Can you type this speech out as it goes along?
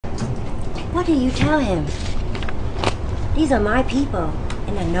What did you tell him? These are my people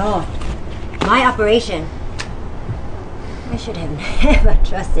in the north. My operation. I should have never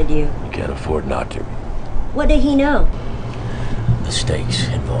trusted you. You can't afford not to. What did he know? The stakes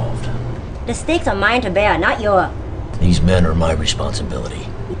involved. The stakes are mine to bear, not yours. These men are my responsibility.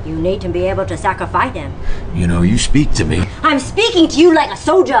 You need to be able to sacrifice them. You know, you speak to me. I'm speaking to you like a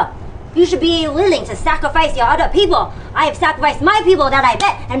soldier. You should be willing to sacrifice your other people. I have sacrificed my people that I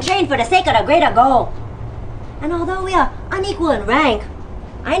bet and trained for the sake of the greater goal. And although we are unequal in rank,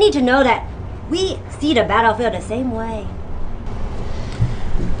 I need to know that we see the battlefield the same way.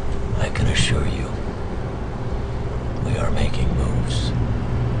 I can assure you, we are making moves.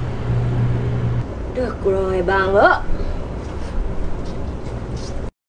 Được rồi bà ngựa.